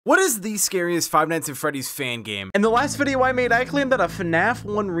What is the scariest Five Nights at Freddy's fan game? In the last video I made, I claimed that a FNAF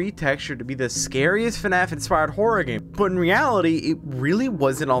 1 retexture to be the scariest FNAF inspired horror game, but in reality, it really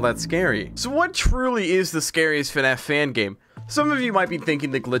wasn't all that scary. So what truly is the scariest FNAF fan game? Some of you might be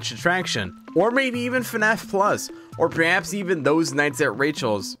thinking the Glitch Attraction, or maybe even FNAF Plus, or perhaps even Those Nights at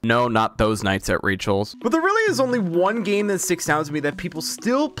Rachel's. No, not Those Nights at Rachel's. But there really is only one game that sticks out to me that people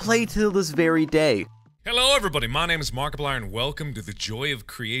still play till this very day. Hello everybody, my name is Markiplier and welcome to the Joy of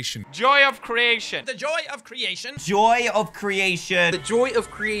Creation. Joy of creation. The joy of creation. Joy of creation. The joy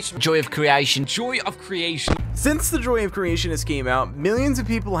of creation. Joy of creation. Joy of creation. Since the Joy of Creation has came out, millions of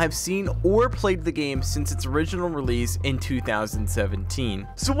people have seen or played the game since its original release in 2017.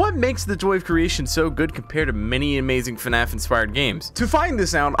 So what makes the Joy of Creation so good compared to many amazing FNAF inspired games? To find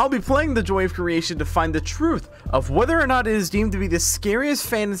this out, I'll be playing the Joy of Creation to find the truth of whether or not it is deemed to be the scariest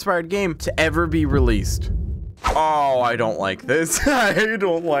fan inspired game to ever be released. Oh, I don't like this. I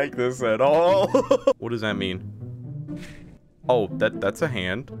don't like this at all. What does that mean? Oh, that's a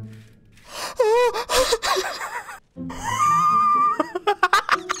hand.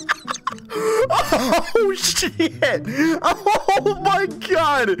 Oh shit! Oh my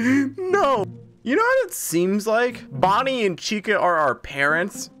god! No! You know what it seems like? Bonnie and Chica are our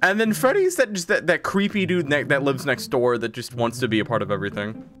parents, and then Freddy's that creepy dude that lives next door that just wants to be a part of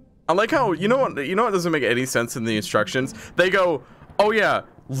everything. I like how, you know what doesn't make any sense in the instructions? They go, oh yeah,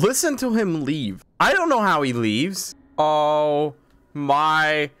 listen to him leave. I don't know how he leaves. Oh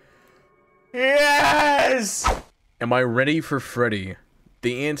my, yes! Am I ready for Freddy?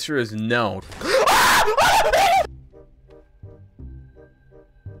 The answer is no.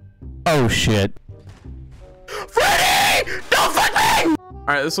 Oh shit. Freddy! Don't fuck me!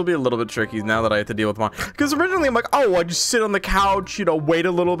 Alright, this will be a little bit tricky now that I have to deal with one. Because originally I'm like, oh, I just sit on the couch, you know, wait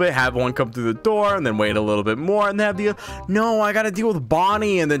a little bit, have one come through the door, and then wait a little bit more, and then have the... No, I gotta deal with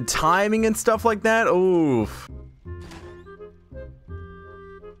Bonnie, and then timing and stuff like that. Oof.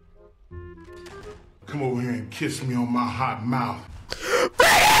 Come over here and kiss me on my hot mouth.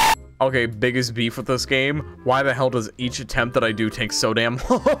 Okay, biggest beef with this game. Why the hell does each attempt that I do take so damn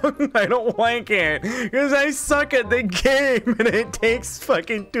long? I don't like it. Because I suck at the game and it takes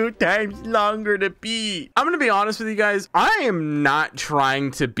fucking 2 times longer to beat. I'm gonna be honest with you guys. I am not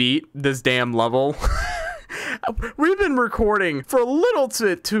trying to beat this damn level. We've been recording for a little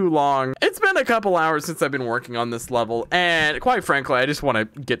bit too long. It's been a couple hours since I've been working on this level, and quite frankly, I just want to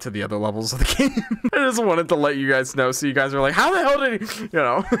get to the other levels of the game. I just wanted to let you guys know, so you guys are like, how the hell did he, you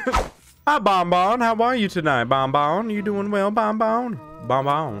know? Hi, Bonbon. How are you tonight, Bonbon? You doing well, Bonbon?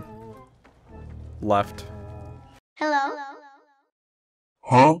 Bonbon. Left. Hello?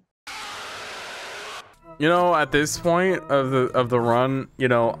 Huh? You know, at this point of the run, you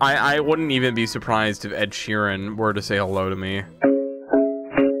know, I wouldn't even be surprised if Ed Sheeran were to say hello to me.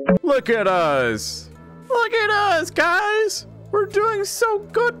 Look at us! Look at us, guys! We're doing so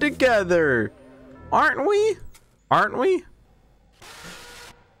good together! Aren't we? Aren't we?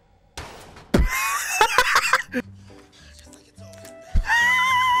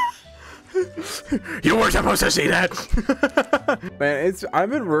 You weren't supposed to see that. Man, I've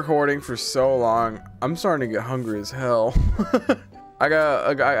been recording for so long. I'm starting to get hungry as hell. I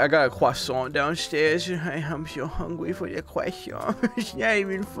got a croissant downstairs. I'm so hungry for the croissant. It's not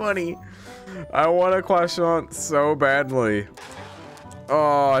even funny. I want a croissant so badly.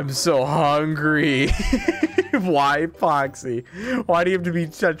 Oh, I'm so hungry. Why, Foxy? Why do you have to be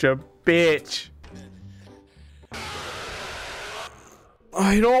such a bitch?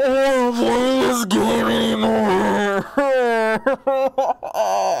 I don't want to play this game anymore.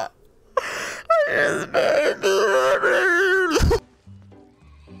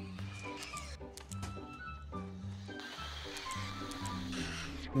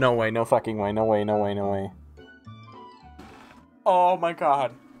 No way, no fucking way, no way, no way, no way. Oh my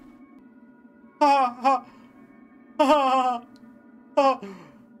god. Oh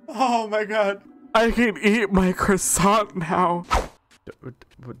my god. I can eat my croissant now.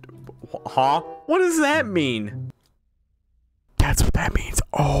 Huh? What does that mean? That's what that means.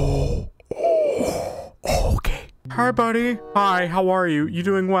 Oh, okay. Hi, buddy. Hi, how are you? You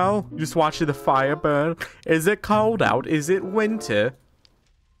doing well? You just watching the fire burn? Is it cold out? Is it winter?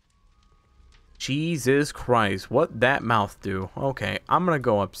 Jesus Christ, what that mouth do? Okay, I'm gonna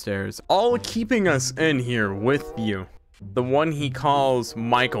go upstairs. All keeping us in here with you. The one he calls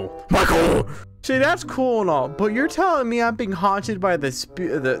Michael. Michael! See, that's cool and all, but you're telling me I'm being haunted by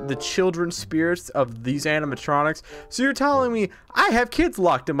the children's spirits of these animatronics? So you're telling me I have kids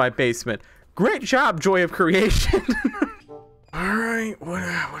locked in my basement? Great job, Joy of Creation. Alright, what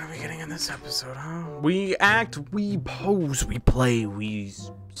are we getting in this episode, huh? We act, we pose, we play, we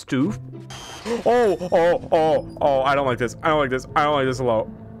stoof. Oh, I don't like this. I don't like this. I don't like this a lot.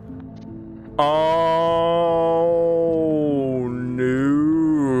 Oh,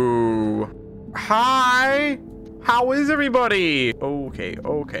 no. Hi. How is everybody? Okay.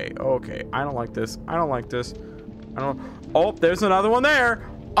 I don't like this. I don't like this. I don't. Oh, there's another one there.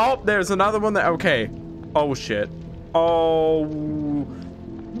 Oh, there's another one there. Okay. Oh, shit. Oh.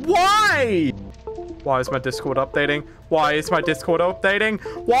 Why? Why is my Discord updating? Why is my Discord updating?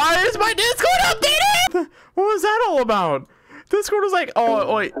 Why is my Discord updating? What was that all about? Discord was like,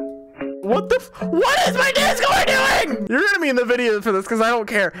 oh, wait. What is my Discord doing? You're gonna be in the video for this because I don't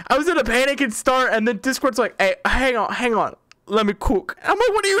care. I was in a panic and start, and then Discord's like, hey, hang on. Let me cook. I'm like,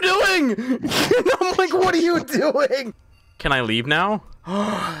 what are you doing? I'm like, what are you doing? Can I leave now?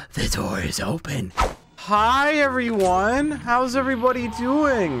 The door is open. Hi, everyone. How's everybody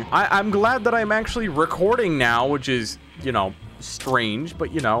doing? I'm glad that I'm actually recording now, which is, you know, strange,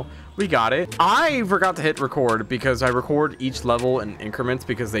 but, you know, we got it. I forgot to hit record because I record each level in increments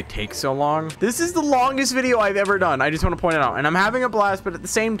because they take so long. This is the longest video I've ever done. I just want to point it out. And I'm having a blast, but at the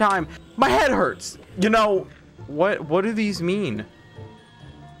same time, my head hurts. You know, what do these mean?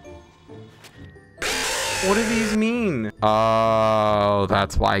 What do these mean? Oh,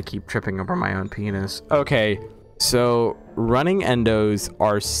 that's why I keep tripping over my own penis. Okay, so running endos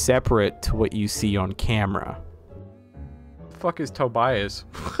are separate to what you see on camera. Who the fuck is Tobias?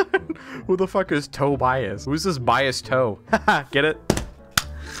 Who the fuck is Tobias? Who's this biased toe? Get it?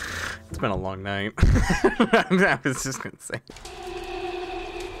 It's been a long night. I was just gonna say.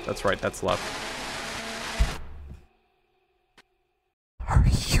 That's right, that's left. Are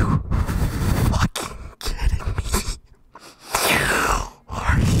you fucking kidding me?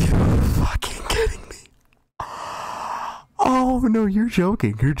 Are you fucking kidding me? Oh no, you're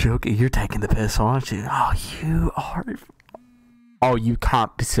joking. You're joking. You're taking the piss, aren't you? Oh, you are. Oh, you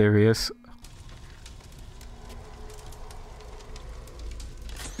can't be serious.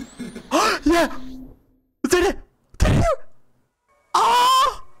 Yeah! Did it?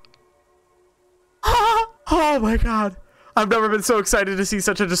 Oh! Oh my god. I've never been so excited to see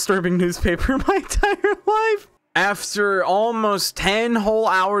such a disturbing newspaper in my entire life. After almost 10 whole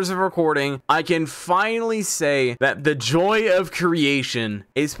hours of recording, I can finally say that The Joy of Creation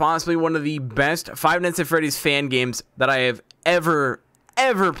is possibly one of the best Five Nights at Freddy's fan games that I have ever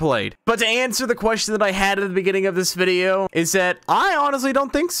played. But to answer the question that I had at the beginning of this video is that I honestly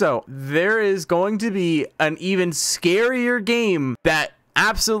don't think so. There is going to be an even scarier game that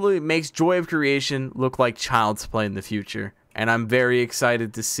absolutely makes Joy of Creation look like Child's Play in the future. And I'm very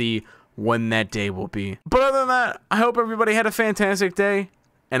excited to see when that day will be. But other than that, I hope everybody had a fantastic day,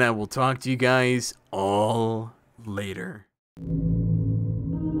 and I will talk to you guys all later.